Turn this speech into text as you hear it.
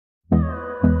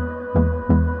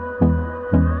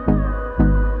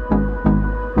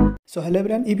So hello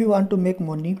everyone, if you want to make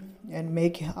money and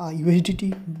make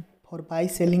USDT for buy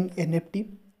selling NFT,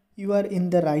 you are in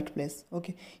the right place.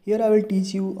 Okay, here I will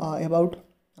teach you about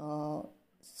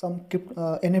some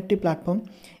NFT platform,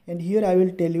 and here I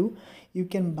will tell you you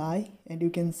can buy and you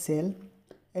can sell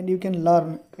and you can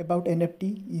learn about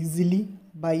NFT easily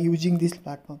by using this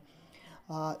platform.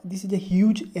 This is a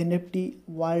huge NFT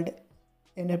world,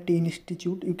 NFT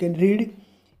institute. You can read,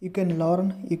 you can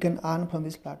learn, you can earn from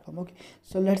this platform. Okay,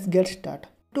 so let's get started.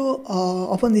 To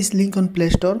open this link on Play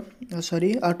Store,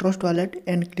 Trust Wallet,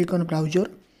 and click on browser,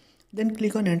 then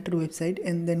click on enter website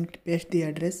and then paste the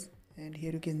address. And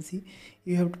here you can see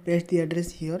you have to paste the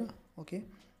address here. Okay,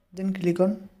 then click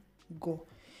on go.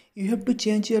 You have to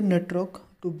change your network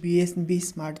to BNB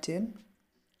Smart Chain,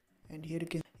 and here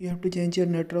you have to change your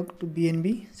network to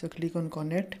BNB. So click on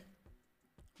connect.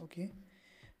 Okay,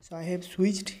 so I have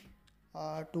switched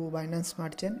to Binance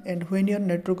Smart Chain, and when your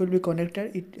network will be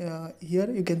connected, here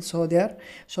you can show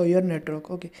your network.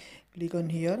 Okay, click on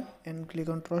here and click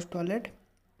on Trust Wallet.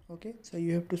 Okay, so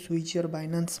you have to switch your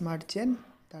Binance Smart Chain.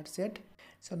 That's it.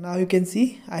 So now you can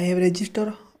see I have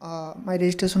registered. My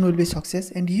registration will be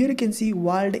success, and here you can see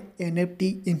World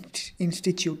NFT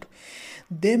Institute.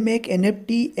 They make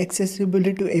NFT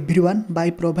accessibility to everyone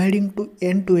by providing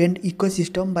end-to-end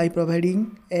ecosystem,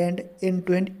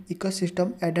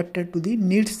 adapted to the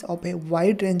needs of a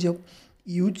wide range of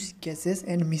use cases,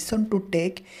 and mission to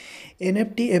take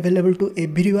NFT available to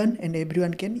everyone and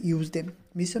everyone can use them.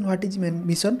 Mission, what is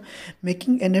mission?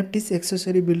 Making NFTs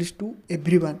accessible to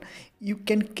everyone. You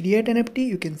can create NFT,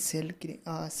 you can sell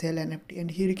NFT,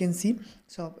 and here you can see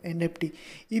so NFT.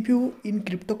 If you in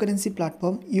cryptocurrency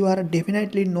platform, you are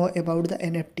definitely know about the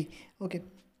NFT. Okay,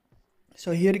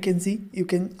 so here you can see you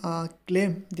can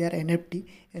claim their NFT,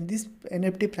 and this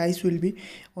NFT price will be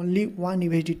only 1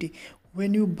 USDT.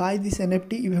 When you buy this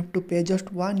NFT, you have to pay just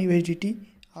 1 USDT.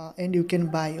 And you can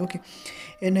buy. Okay,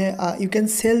 and you can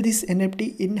sell this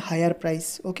NFT in higher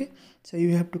price. Okay, so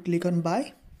you have to click on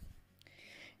buy,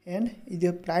 and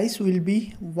the price will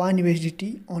be 1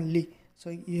 USDT only.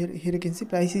 So here you can see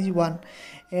price is 1,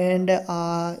 and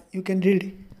you can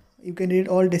read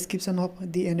all description of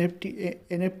the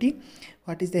NFT,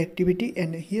 what is the activity,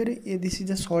 and here this is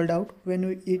just sold out.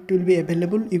 When it will be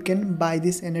available, you can buy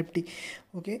this NFT.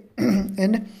 Okay,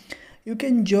 and you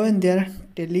can join their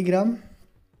Telegram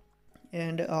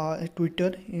and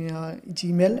Twitter,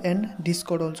 Gmail and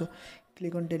Discord also.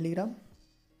 Click on Telegram,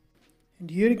 and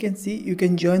here you can see you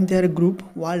can join their group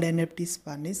World NFT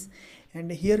Spanish, and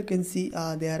here you can see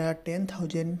there are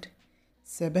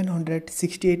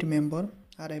 10,768 members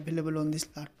are available on this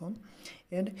platform,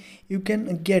 and you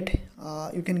can get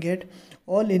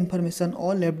all information,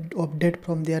 all update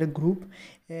from their group,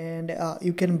 and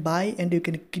you can buy and you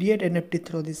can create NFT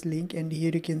through this link. And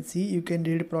here you can see you can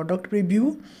read product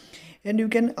review, and you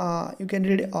can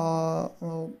read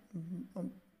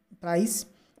price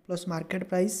plus market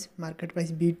price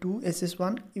B2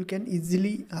 SS1. You can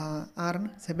easily earn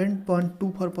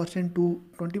 7.24% to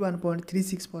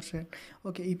 21.36%.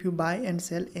 okay, if you buy and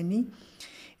sell any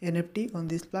NFT on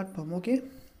this platform. Okay,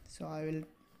 so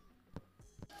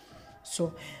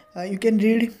you can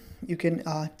read, you can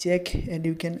check, and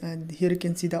you can here you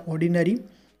can see the ordinary.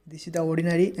 This is the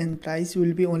ordinary, and price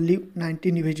will be only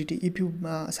 19 USDT. If you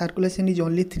circulation is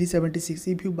only 376.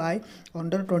 If you buy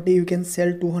under 20, you can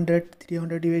sell 200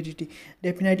 300 USDT.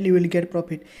 Definitely you will get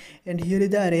profit. And here is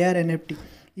the rare NFT.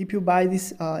 If you buy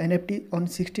this NFT on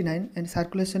 69 and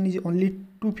circulation is only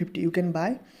 250, you can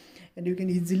buy and you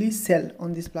can easily sell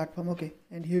on this platform. Okay,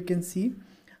 and here you can see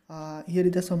here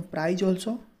is the some price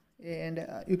also, and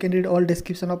you can read all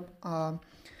description of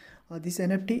this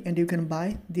NFT, and you can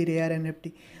buy the rare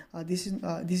NFT. This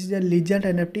is a legend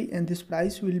NFT, and this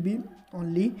price will be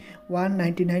only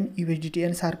 199 USDT,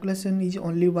 and circulation is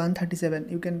only 137.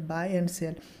 You can buy and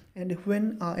sell, and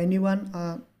when anyone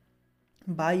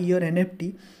buy your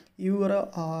NFT, your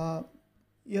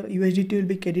USDT will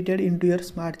be credited into your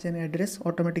smart chain address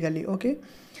automatically. Okay,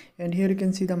 and here you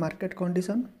can see the market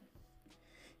condition.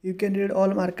 You can read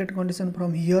all market condition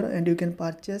from here, and you can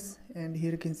purchase, and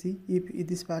here you can see if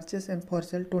it is purchase and for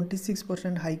sale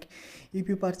 26% hike. If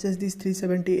you purchase this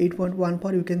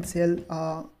 378.14, you can sell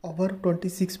over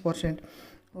 26%.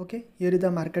 okay, here is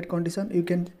the market condition. You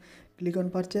can click on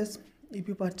purchase. If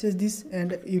you purchase this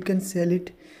and you can sell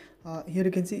it, here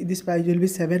you can see this price will be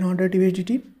 700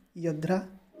 USDT Yadra,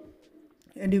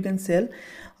 and you can sell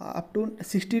up to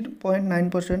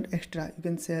 60.9% extra. You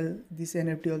can sell this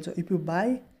NFT also. If you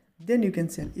buy, then you can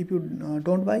sell. If you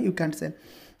don't buy, you can't sell.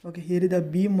 Okay, here is the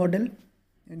B model,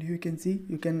 and you can see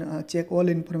you can check all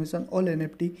information, all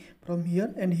NFT from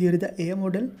here. And here is the A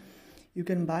model. you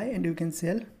can buy and you can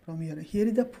sell from here. Here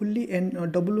is the fully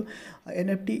double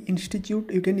NFT institute.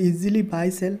 You can easily buy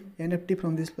sell NFT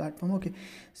from this platform. Okay,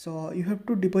 so you have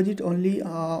to deposit only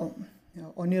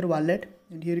on your wallet,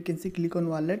 and here you can see click on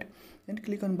wallet and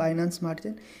click on Binance Smart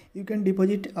Chain. You can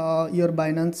deposit your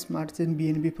Binance Smart Chain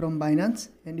BNB from Binance,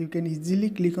 and you can easily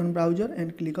click on browser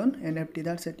and click on NFT.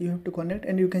 That's it. You have to connect,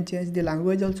 and you can change the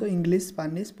language also, English,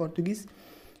 Spanish, Portuguese,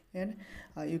 and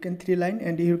you can 3 line,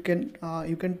 and you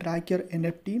can track your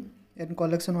NFT and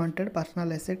collection wanted,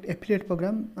 personal asset, affiliate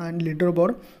program, and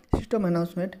leaderboard, system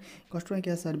announcement, customer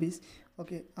care service.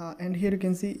 Okay, and here you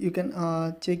can see you can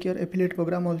check your affiliate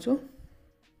program also,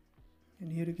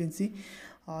 and here you can see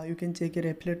you can check your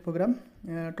affiliate program,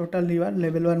 total reward,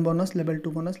 level 1 bonus, level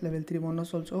 2 bonus, level 3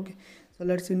 bonus also. Okay, so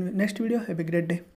let's see in next video. Have a great day.